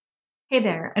Hey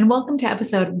there, and welcome to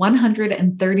episode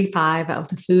 135 of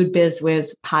the Food Biz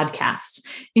Wiz podcast.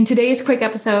 In today's quick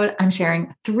episode, I'm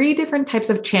sharing 3 different types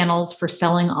of channels for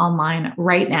selling online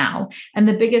right now and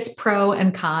the biggest pro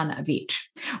and con of each.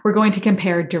 We're going to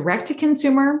compare direct to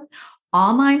consumer,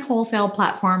 online wholesale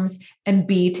platforms, and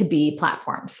B2B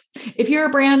platforms. If you're a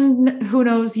brand who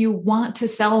knows you want to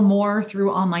sell more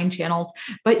through online channels,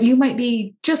 but you might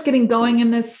be just getting going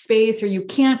in this space, or you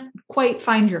can't quite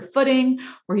find your footing,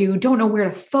 or you don't know where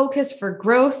to focus for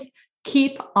growth,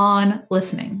 keep on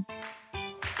listening.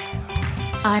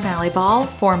 I'm Allie Ball,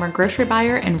 former grocery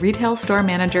buyer and retail store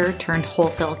manager turned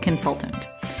wholesale consultant.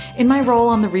 In my role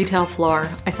on the retail floor,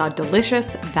 I saw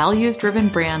delicious, values-driven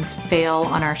brands fail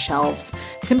on our shelves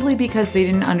simply because they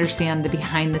didn't understand the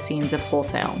behind the scenes of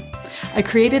wholesale. I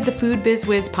created the Food Biz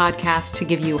Wiz podcast to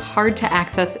give you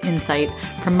hard-to-access insight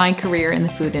from my career in the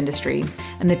food industry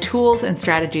and the tools and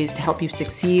strategies to help you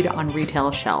succeed on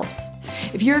retail shelves.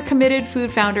 If you're a committed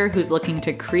food founder who's looking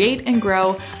to create and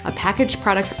grow a packaged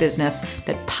products business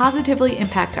that positively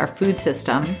impacts our food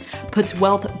system, puts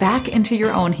wealth back into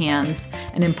your own hands,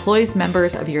 and employs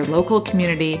members of your local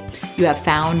community, you have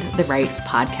found the right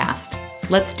podcast.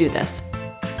 Let's do this.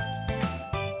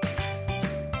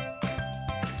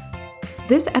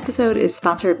 This episode is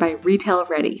sponsored by Retail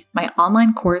Ready, my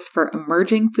online course for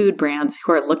emerging food brands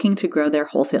who are looking to grow their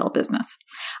wholesale business.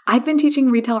 I've been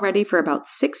teaching Retail Ready for about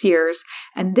 6 years,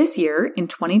 and this year, in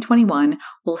 2021,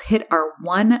 we'll hit our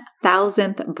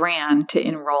 1,000th brand to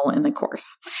enroll in the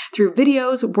course. Through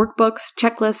videos, workbooks,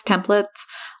 checklists, templates,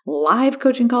 live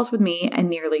coaching calls with me, and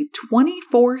nearly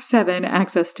 24/7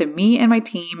 access to me and my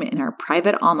team in our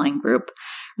private online group,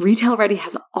 Retail Ready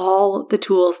has all the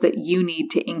tools that you need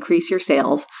to increase your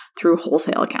sales through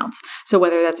wholesale accounts. So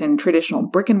whether that's in traditional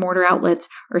brick and mortar outlets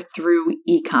or through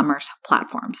e-commerce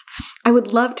platforms. I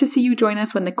would love to see you join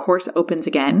us when the course opens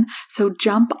again. So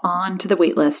jump on to the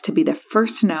waitlist to be the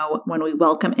first to know when we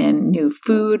welcome in new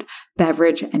food,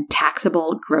 beverage, and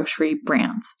taxable grocery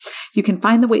brands. You can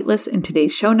find the waitlist in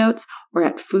today's show notes or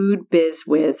at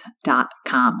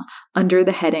foodbizwiz.com under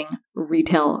the heading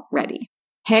Retail Ready.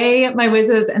 Hey, my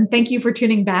whizzes, and thank you for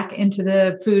tuning back into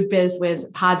the Food Biz Wiz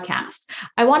podcast.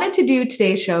 I wanted to do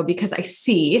today's show because I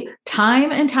see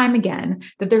time and time again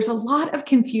that there's a lot of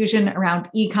confusion around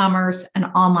e-commerce and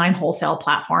online wholesale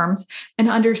platforms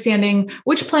and understanding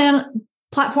which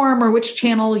platform or which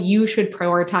channel you should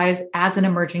prioritize as an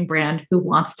emerging brand who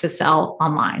wants to sell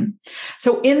online.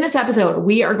 So in this episode,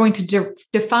 we are going to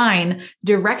define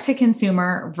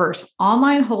direct-to-consumer versus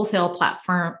online wholesale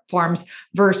platforms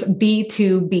versus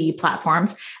B2B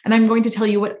platforms. And I'm going to tell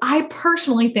you what I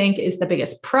personally think is the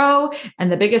biggest pro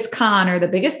and the biggest con, or the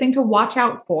biggest thing to watch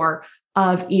out for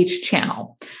of each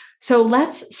channel. So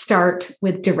let's start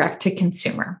with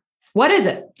direct-to-consumer. What is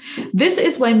it? This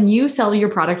is when you sell your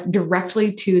product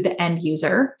directly to the end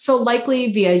user, so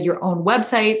likely via your own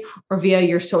website or via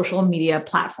your social media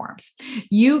platforms.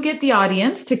 You get the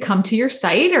audience to come to your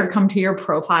site or come to your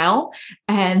profile,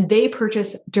 and they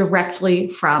purchase directly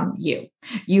from you.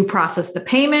 You process the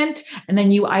payment, and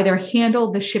then you either handle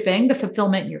the shipping, the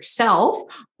fulfillment yourself,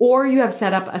 or you have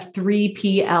set up a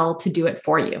 3PL to do it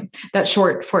for you. That's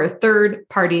short for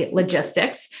third-party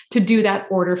logistics to do that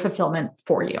order fulfillment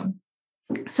for you.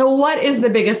 So what is the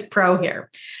biggest pro here?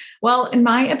 Well, in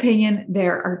my opinion,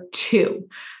 there are 2.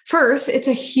 First, it's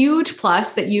a huge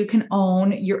plus that you can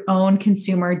own your own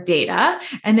consumer data,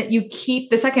 and that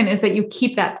the second is that you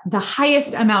keep the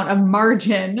highest amount of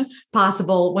margin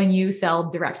possible when you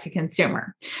sell direct to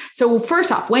consumer. So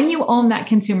first off, when you own that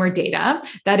consumer data,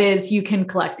 that is, you can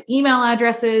collect email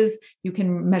addresses, you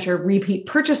can measure repeat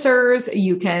purchasers,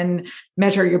 you can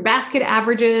measure your basket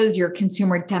averages, your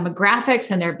consumer demographics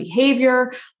and their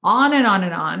behavior, on and on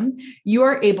and on. You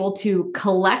are able to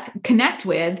connect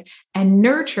with, and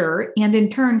nurture, and in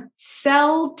turn,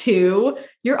 sell to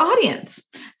your audience.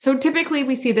 So typically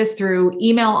we see this through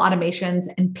email automations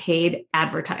and paid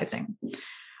advertising.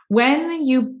 When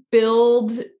you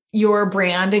build your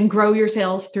brand and grow your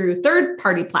sales through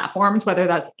third-party platforms, whether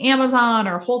that's Amazon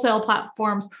or wholesale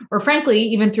platforms, or frankly,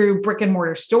 even through brick and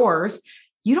mortar stores,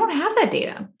 you don't have that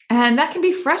data. And that can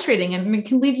be frustrating, and it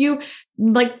can leave you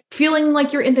feeling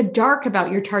like you're in the dark about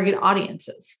your target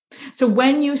audiences. So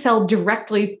when you sell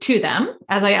directly to them,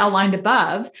 as I outlined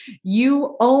above,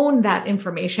 you own that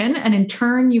information. And in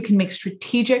turn, you can make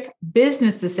strategic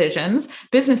business decisions,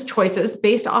 business choices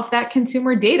based off that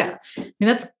consumer data. And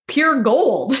that's pure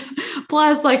gold.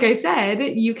 Plus, like I said,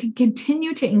 you can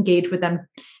continue to engage with them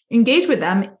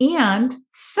and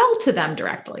sell to them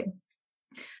directly.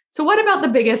 So what about the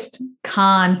biggest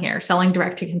con here, selling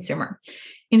direct to consumer?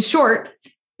 In short,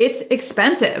 It's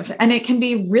expensive and it can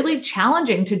be really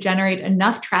challenging to generate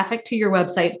enough traffic to your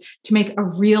website to make a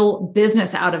real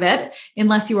business out of it,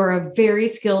 unless you are a very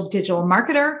skilled digital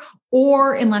marketer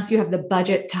or unless you have the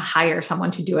budget to hire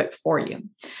someone to do it for you.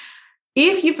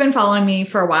 If you've been following me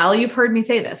for a while, you've heard me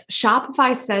say this.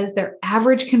 Shopify says their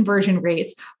average conversion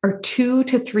rates are 2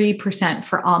 to 3%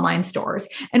 for online stores.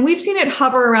 And we've seen it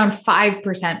hover around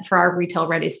 5% for our retail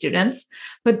ready students.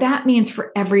 But that means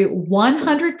for every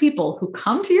 100 people who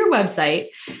come to your website,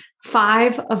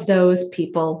 5 of those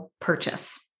people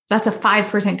purchase. That's a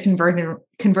 5%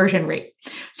 conversion rate.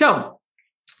 So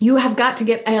you have got to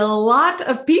get a lot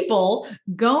of people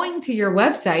going to your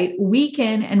website week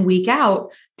in and week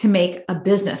out to make a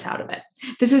business out of it.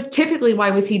 This is typically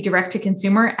why we see direct to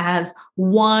consumer as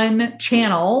one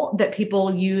channel that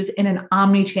people use in an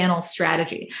omni-channel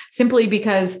strategy, simply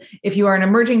because if you are an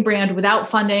emerging brand without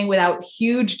funding, without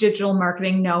huge digital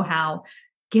marketing know-how,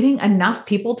 getting enough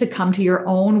people to come to your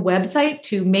own website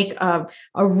to make a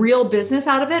real business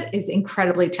out of it is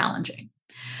incredibly challenging.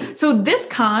 So this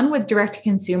con with direct to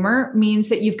consumer means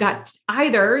that you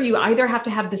either have to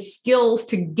have the skills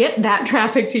to get that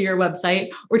traffic to your website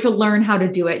or to learn how to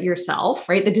do it yourself,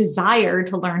 right? The desire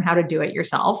to learn how to do it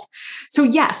yourself. So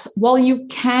yes, while you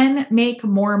can make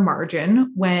more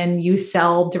margin when you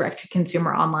sell direct to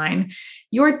consumer online,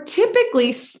 you're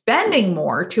typically spending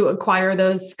more to acquire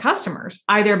those customers,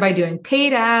 either by doing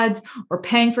paid ads or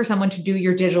paying for someone to do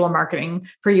your digital marketing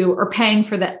for you or paying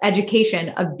for the education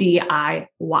of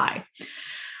DIY.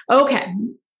 Okay.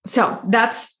 So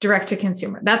that's direct to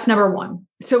consumer. That's number one.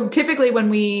 So typically when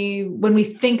we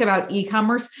think about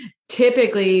e-commerce,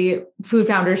 typically food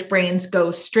founders' brains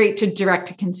go straight to direct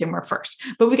to consumer first.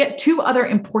 But we get 2 other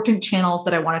important channels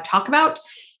that I want to talk about.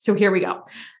 So here we go.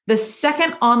 The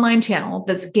second online channel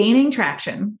that's gaining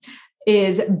traction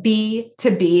is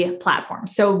B2B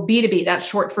platforms. So B2B, that's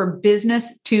short for business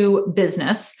to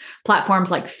business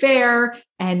platforms like Faire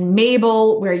and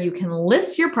Mabel, where you can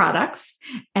list your products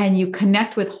and you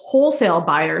connect with wholesale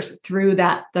buyers through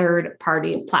that third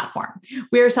party platform.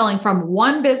 We are selling from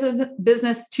one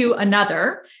business to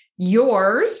another,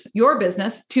 your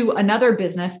business to another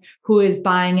business who is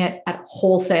buying it at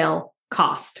wholesale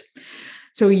cost.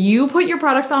 So you put your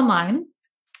products online,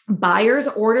 buyers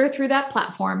order through that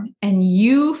platform, and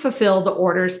you fulfill the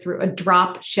orders through a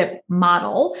drop ship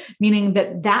model, meaning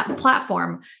that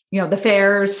platform, the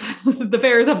Fairs, the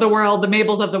Fairs of the world, the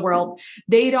Mabels of the world,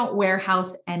 they don't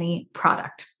warehouse any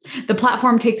product. The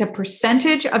platform takes a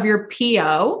percentage of your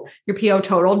PO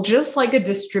total, just like a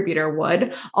distributor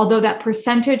would, although that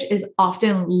percentage is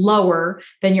often lower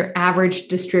than your average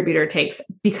distributor takes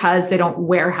because they don't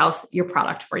warehouse your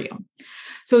product for you.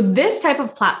 So these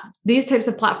types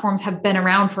of platforms have been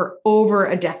around for over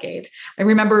a decade. I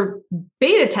remember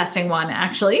beta testing one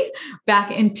actually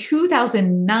back in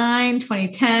 2009,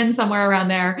 2010, somewhere around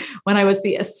there, when I was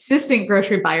the assistant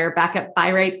grocery buyer back at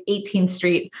Buy Right 18th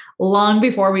Street, long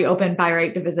before we opened Buy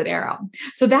Right Divisadero.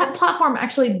 So that platform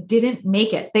actually didn't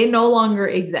make it. They no longer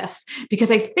exist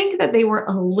because I think that they were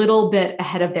a little bit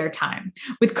ahead of their time.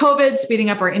 With COVID speeding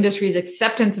up our industry's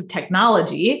acceptance of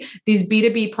technology, these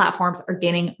B2B platforms are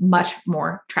gaining much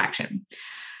more traction.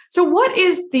 So what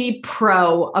is the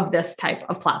pro of this type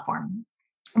of platform?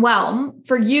 Well,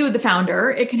 for you, the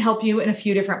founder, it can help you in a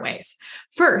few different ways.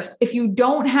 First, if you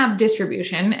don't have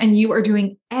distribution and you are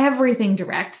doing everything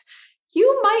direct,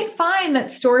 you might find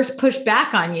that stores push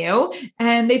back on you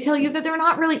and they tell you that they're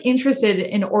not really interested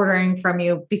in ordering from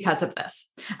you because of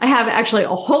this. I have actually a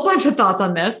whole bunch of thoughts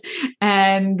on this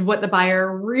and what the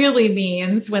buyer really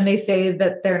means when they say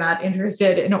that they're not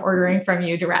interested in ordering from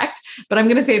you direct, but I'm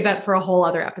going to save that for a whole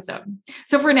other episode.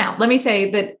 So for now, let me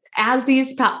say that as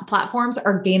these platforms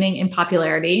are gaining in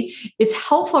popularity, it's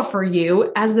helpful for you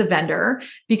as the vendor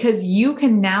because you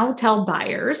can now tell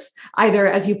buyers, either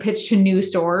as you pitch to new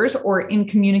stores or in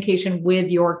communication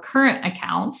with your current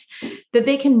accounts, that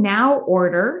they can now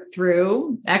order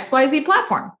through XYZ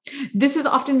platform. This is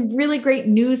often really great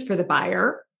news for the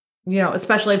buyer,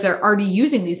 especially if they're already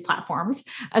using these platforms,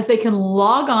 as they can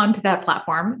log on to that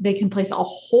platform. They can place a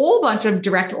whole bunch of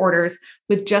direct orders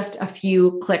with just a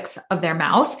few clicks of their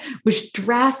mouse, which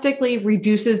drastically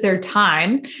reduces their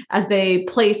time as they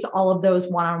place all of those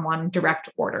one-on-one direct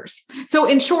orders. So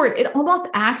in short, it almost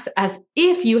acts as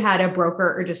if you had a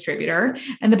broker or distributor,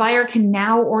 and the buyer can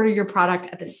now order your product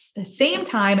at the same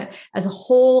time as a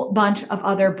whole bunch of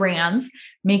other brands,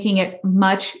 making it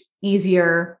much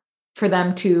easier for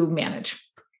them to manage.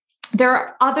 There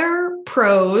are other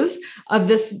pros of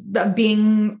this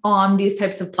being on these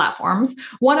types of platforms,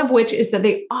 one of which is that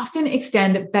they often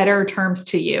extend better terms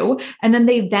to you, and then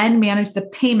they then manage the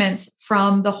payments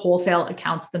from the wholesale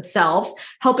accounts themselves,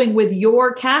 helping with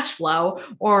your cash flow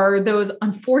or those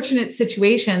unfortunate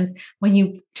situations when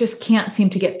you just can't seem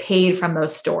to get paid from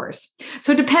those stores.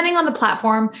 So depending on the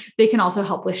platform, they can also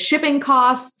help with shipping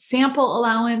costs, sample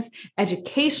allowance,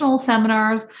 educational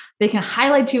seminars. They can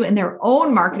highlight you in their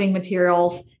own marketing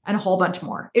materials and a whole bunch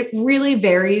more. It really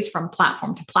varies from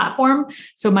platform to platform.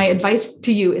 So my advice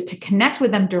to you is to connect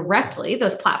with them directly,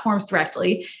 those platforms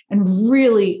directly, and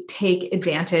really take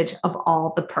advantage of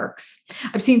all the perks.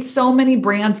 I've seen so many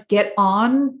brands get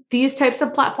on these types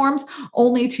of platforms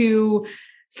only to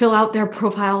fill out their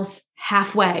profiles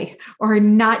halfway or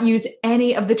not use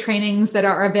any of the trainings that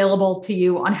are available to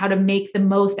you on how to make the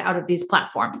most out of these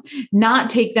platforms, not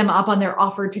take them up on their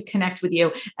offer to connect with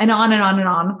you, and on and on and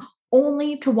on,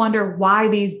 only to wonder why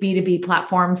these B2B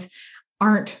platforms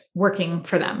aren't working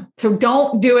for them. So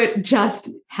don't do it just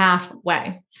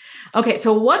halfway. Okay,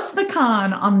 so what's the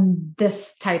con on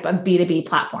this type of B2B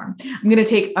platform? I'm going to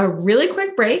take a really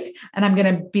quick break and I'm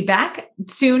going to be back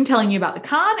soon telling you about the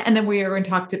con. And then we are going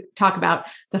to talk about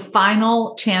the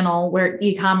final channel where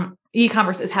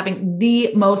e-commerce is having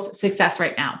the most success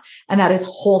right now. And that is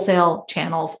wholesale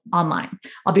channels online.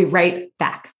 I'll be right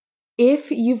back.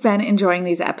 If you've been enjoying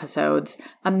these episodes,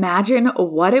 imagine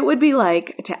what it would be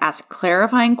like to ask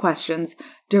clarifying questions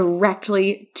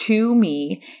directly to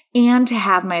me and to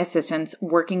have my assistants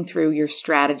working through your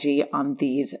strategy on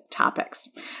these topics.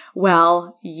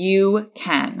 Well, you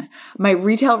can. My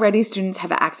Retail Ready students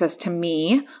have access to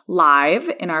me live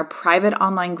in our private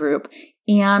online group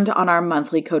and on our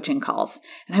monthly coaching calls.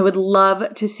 And I would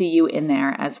love to see you in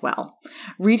there as well.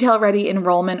 Retail Ready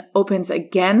enrollment opens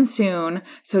again soon,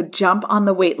 so jump on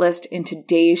the waitlist in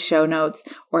today's show notes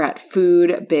or at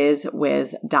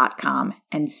foodbizwiz.com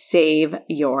and save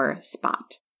your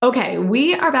spot. Okay,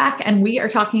 we are back and we are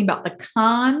talking about the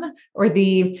con or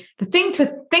the thing to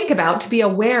think about, to be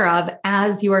aware of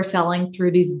as you are selling through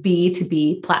these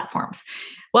B2B platforms.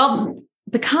 Well,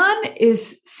 the con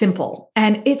is simple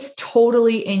and it's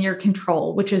totally in your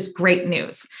control, which is great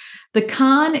news. The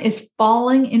con is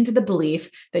falling into the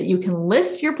belief that you can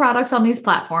list your products on these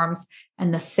platforms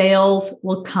and the sales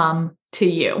will come to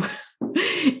you.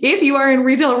 If you are in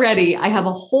Retail Ready, I have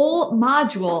a whole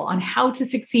module on how to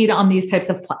succeed on these types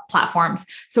of platforms.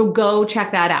 So go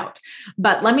check that out.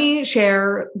 But let me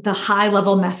share the high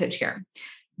level message here.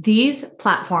 These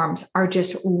platforms are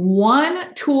just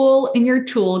one tool in your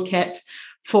toolkit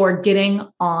for getting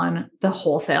on the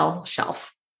wholesale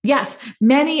shelf. Yes,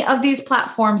 many of these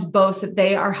platforms boast that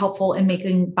they are helpful in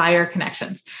making buyer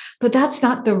connections, but that's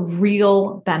not the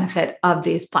real benefit of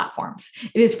these platforms.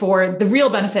 The real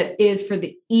benefit is for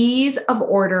the ease of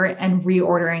order and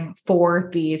reordering for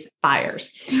these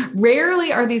buyers.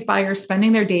 Rarely are these buyers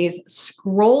spending their days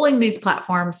scrolling these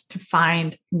platforms to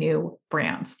find new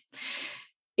brands.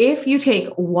 If you take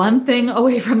one thing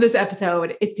away from this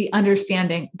episode, it's the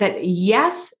understanding that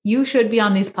yes, you should be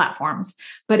on these platforms,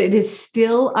 but it is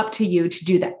still up to you to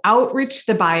do the outreach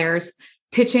to the buyers,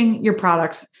 pitching your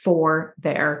products for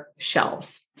their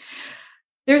shelves.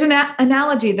 There's an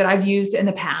analogy that I've used in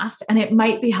the past, and it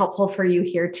might be helpful for you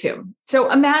here too. So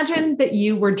imagine that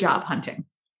you were job hunting.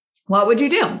 What would you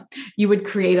do? You would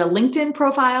create a LinkedIn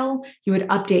profile. You would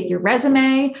update your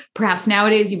resume. Perhaps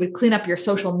nowadays you would clean up your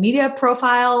social media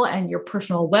profile and your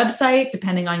personal website,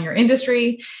 depending on your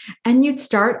industry. And you'd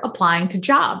start applying to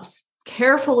jobs,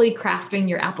 carefully crafting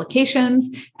your applications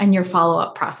and your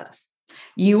follow-up process.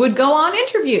 You would go on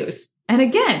interviews. And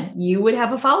again, you would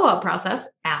have a follow-up process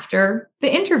after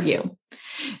the interview.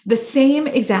 The same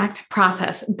exact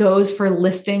process goes for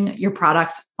listing your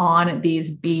products on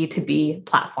these B2B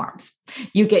platforms.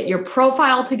 You get your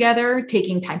profile together,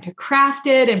 taking time to craft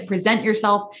it and present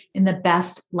yourself in the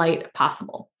best light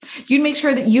possible. You'd make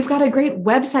sure that you've got a great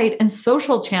website and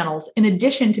social channels in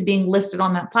addition to being listed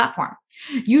on that platform.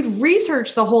 You'd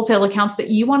research the wholesale accounts that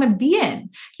you want to be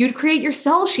in. You'd create your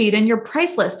sell sheet and your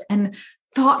price list and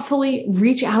thoughtfully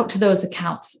reach out to those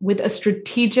accounts with a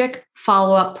strategic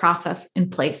follow-up process in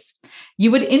place.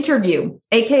 You would interview,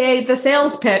 aka the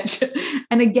sales pitch,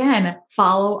 and again,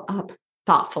 follow up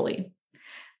thoughtfully.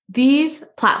 These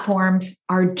platforms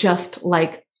are just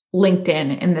like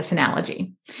LinkedIn in this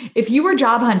analogy. If you were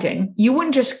job hunting, you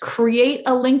wouldn't just create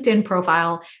a LinkedIn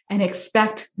profile and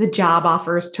expect the job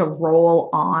offers to roll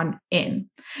on in.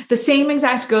 The same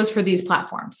exact goes for these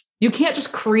platforms. You can't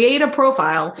just create a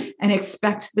profile and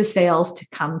expect the sales to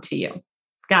come to you.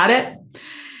 Got it?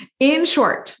 In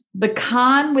short, the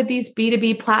con with these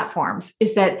B2B platforms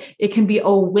is that it can be a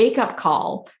wake-up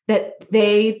call that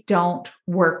they don't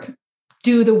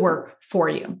do the work for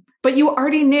you. But you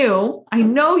already knew, I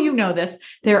know you know this,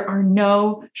 there are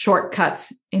no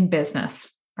shortcuts in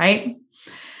business, right?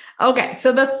 Okay,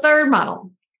 so the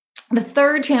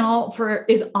third channel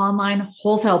is online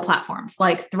wholesale platforms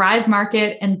like Thrive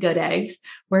Market and Good Eggs,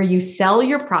 where you sell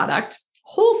your product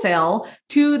wholesale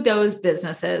to those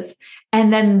businesses,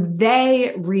 and then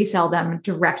they resell them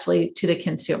directly to the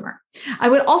consumer. I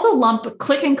would also lump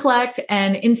Click and Collect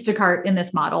and Instacart in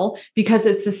this model because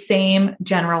it's the same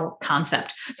general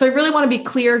concept. So I really want to be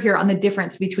clear here on the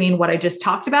difference between what I just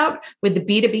talked about with the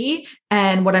B2B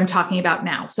and what I'm talking about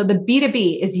now. So the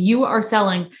B2B is you are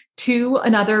selling to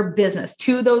another business,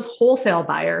 to those wholesale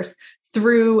buyers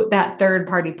through that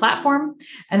third-party platform.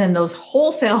 And then those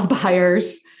wholesale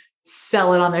buyers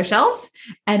sell it on their shelves.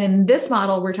 And in this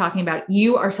model, we're talking about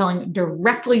you are selling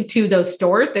directly to those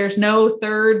stores. There's no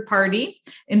third party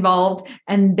involved,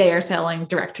 and they are selling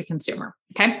direct to consumer.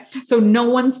 Okay. So no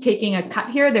one's taking a cut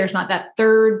here. There's not that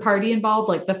third party involved,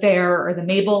 like the Faire or the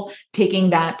Mabel taking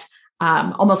that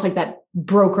almost like that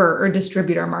broker or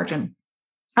distributor margin.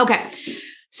 Okay.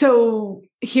 So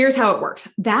here's how it works.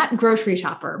 That grocery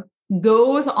shopper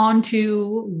goes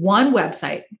onto one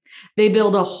website, they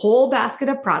build a whole basket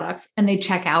of products, and they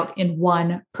check out in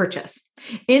one purchase.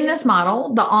 In this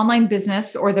model, the online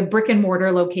business or the brick and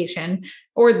mortar location,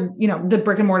 or the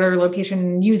brick and mortar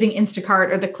location using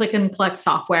Instacart or the Click and Collect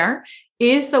software,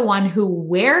 is the one who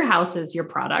warehouses your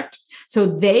product. So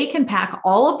they can pack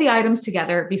all of the items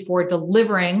together before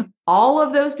delivering all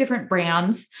of those different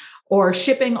brands or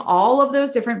shipping all of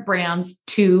those different brands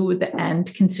to the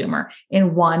end consumer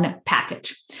in one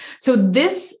package. So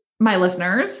this, my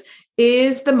listeners,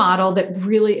 is the model that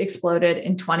really exploded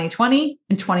in 2020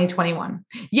 and 2021.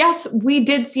 Yes, we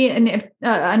did see an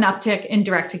uptick in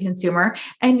direct to consumer.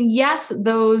 And yes,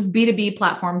 those B2B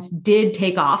platforms did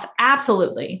take off.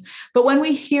 Absolutely. But when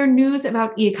we hear news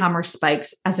about e-commerce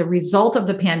spikes as a result of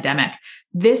the pandemic,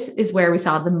 this is where we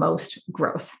saw the most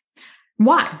growth.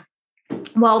 Why?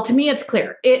 Well, to me, it's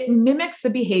clear. It mimics the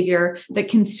behavior that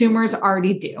consumers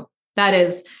already do. That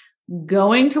is,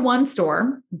 going to one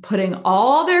store, putting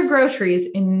all their groceries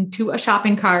into a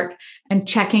shopping cart, and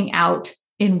checking out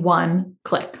in one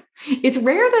click. It's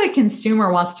rare that a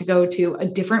consumer wants to go to a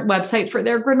different website for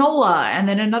their granola, and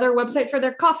then another website for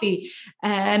their coffee,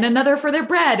 and another for their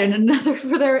bread, and another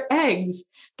for their eggs.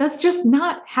 That's just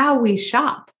not how we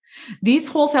shop. These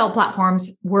wholesale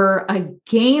platforms were a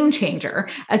game changer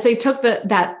as they took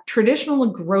that traditional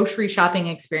grocery shopping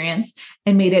experience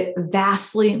and made it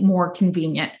vastly more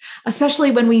convenient, especially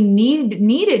when we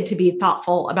needed to be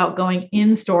thoughtful about going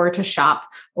in store to shop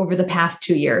over the past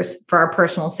 2 years for our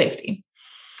personal safety.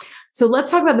 So let's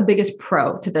talk about the biggest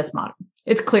pro to this model.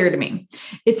 It's clear to me.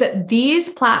 It's that these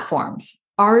platforms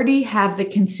already have the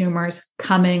consumers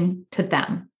coming to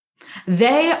them.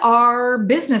 They are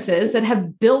businesses that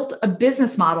have built a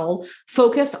business model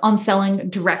focused on selling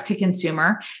direct to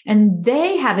consumer, and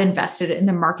they have invested in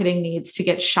the marketing needs to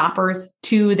get shoppers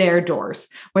to their doors,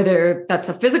 whether that's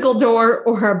a physical door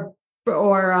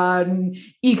or an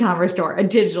e-commerce door, a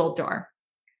digital door.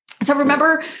 So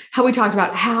remember how we talked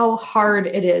about how hard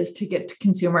it is to get to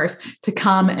consumers to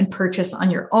come and purchase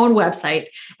on your own website,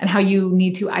 and how you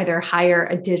need to either hire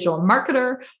a digital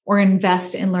marketer or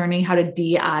invest in learning how to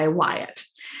DIY it.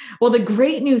 Well, the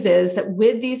great news is that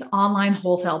with these online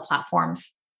wholesale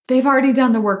platforms, they've already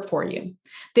done the work for you.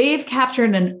 They've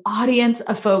captured an audience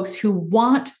of folks who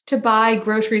want to buy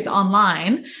groceries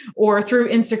online or through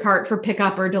Instacart for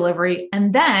pickup or delivery,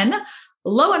 and then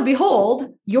lo and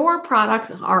behold, your products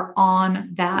are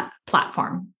on that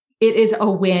platform. It is a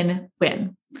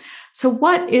win-win. So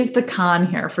what is the con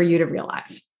here for you to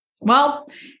realize? Well,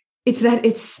 it's that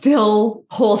it's still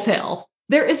wholesale.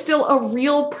 There is still a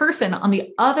real person on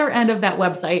the other end of that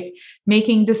website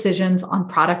making decisions on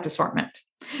product assortment.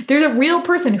 There's a real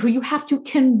person who you have to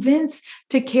convince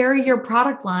to carry your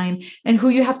product line and who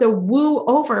you have to woo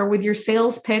over with your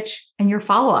sales pitch and your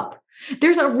follow-up.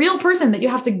 There's a real person that you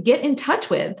have to get in touch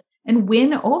with and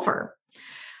win over.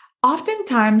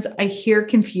 Oftentimes, I hear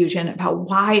confusion about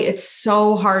why it's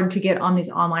so hard to get on these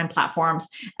online platforms.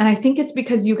 And I think it's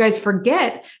because you guys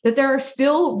forget that there are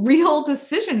still real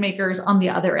decision makers on the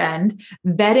other end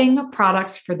vetting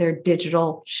products for their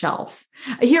digital shelves.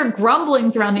 I hear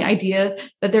grumblings around the idea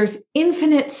that there's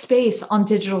infinite space on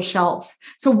digital shelves.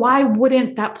 So why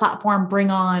wouldn't that platform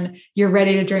bring on your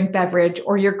ready-to-drink beverage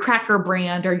or your cracker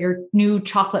brand or your new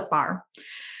chocolate bar?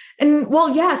 And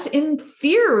well, yes, in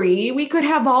theory, we could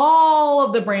have all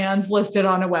of the brands listed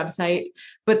on a website,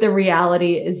 but the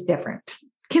reality is different.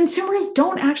 Consumers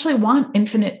don't actually want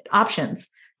infinite options.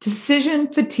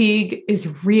 Decision fatigue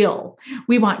is real.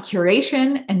 We want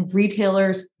curation, and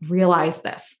retailers realize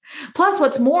this. Plus,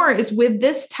 what's more is with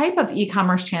this type of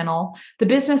e-commerce channel, the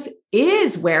business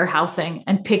is warehousing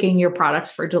and picking your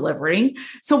products for delivery.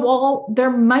 So while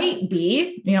there might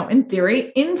be, in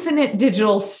theory, infinite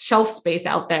digital shelf space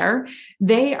out there,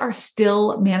 they are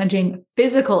still managing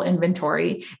physical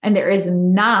inventory, and there is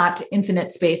not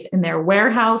infinite space in their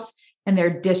warehouse and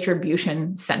their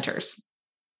distribution centers.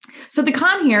 So the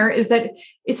con here is that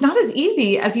it's not as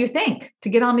easy as you think to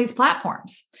get on these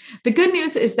platforms. The good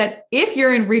news is that if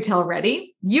you're in retail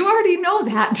ready, you already know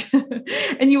that.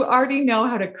 And you already know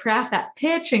how to craft that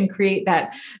pitch and create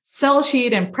that sell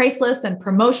sheet and price list and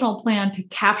promotional plan to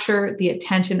capture the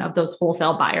attention of those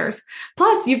wholesale buyers.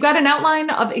 Plus, you've got an outline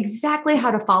of exactly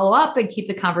how to follow up and keep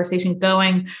the conversation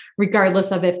going,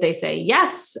 regardless of if they say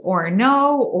yes or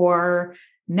no or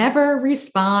never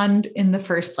respond in the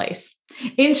first place.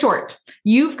 In short,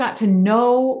 you've got to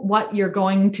know what you're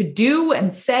going to do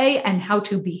and say and how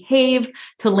to behave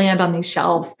to land on these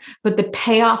shelves, but the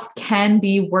payoff can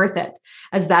be worth it,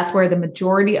 as that's where the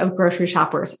majority of grocery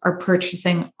shoppers are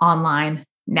purchasing online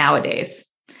nowadays.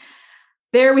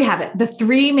 There we have it, the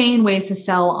 3 main ways to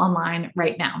sell online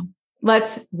right now.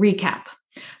 Let's recap.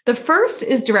 The first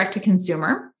is direct to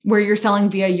consumer, where you're selling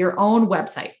via your own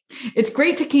website. It's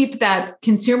great to keep that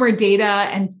consumer data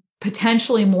and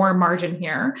potentially more margin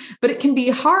here, but it can be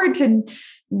hard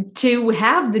to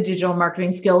have the digital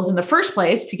marketing skills in the first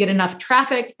place to get enough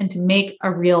traffic and to make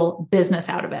a real business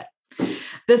out of it.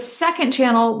 The second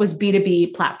channel was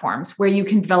B2B platforms, where you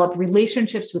can develop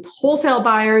relationships with wholesale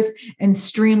buyers and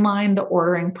streamline the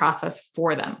ordering process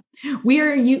for them. We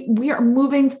are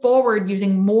moving forward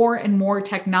using more and more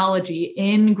technology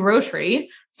in grocery,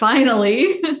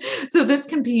 finally. So this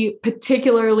can be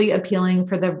particularly appealing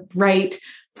for the right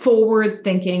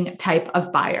forward-thinking type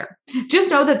of buyer.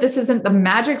 Just know that this isn't the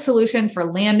magic solution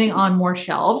for landing on more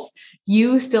shelves.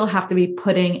 You still have to be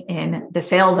putting in the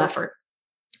sales effort.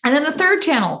 And then the third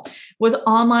channel was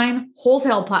online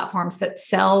wholesale platforms that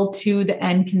sell to the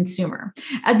end consumer.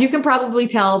 As you can probably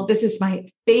tell, this is my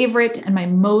favorite and my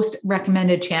most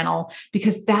recommended channel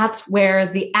because that's where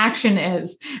the action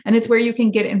is. And it's where you can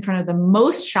get in front of the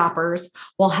most shoppers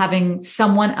while having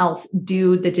someone else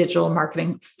do the digital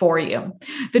marketing for you.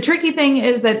 The tricky thing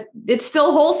is that it's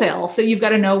still wholesale. So you've got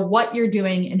to know what you're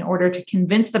doing in order to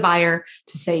convince the buyer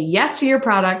to say yes to your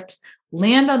product,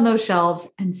 land on those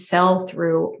shelves, and sell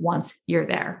through once you're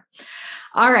there.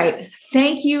 All right.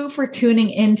 Thank you for tuning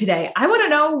in today. I want to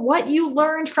know what you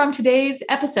learned from today's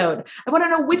episode. I want to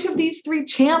know which of these 3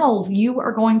 channels you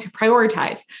are going to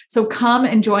prioritize. So come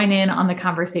and join in on the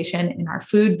conversation in our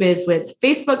Food Biz Wiz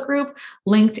Facebook group,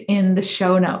 linked in the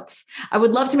show notes. I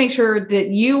would love to make sure that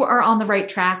you are on the right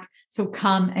track. So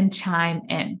come and chime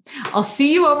in. I'll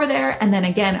see you over there. And then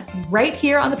again, right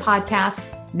here on the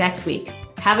podcast next week.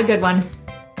 Have a good one.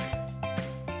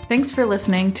 Thanks for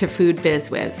listening to Food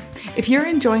Biz Wiz. If you're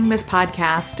enjoying this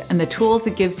podcast and the tools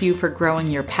it gives you for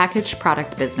growing your packaged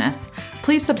product business,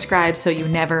 please subscribe so you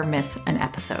never miss an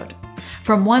episode.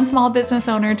 From one small business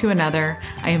owner to another,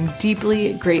 I am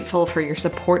deeply grateful for your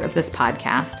support of this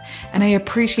podcast, and I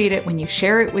appreciate it when you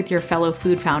share it with your fellow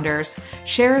food founders,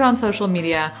 share it on social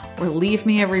media, or leave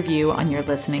me a review on your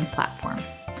listening platform.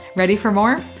 Ready for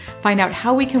more? Find out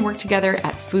how we can work together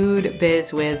at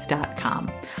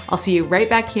foodbizwiz.com. I'll see you right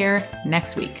back here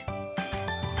next week.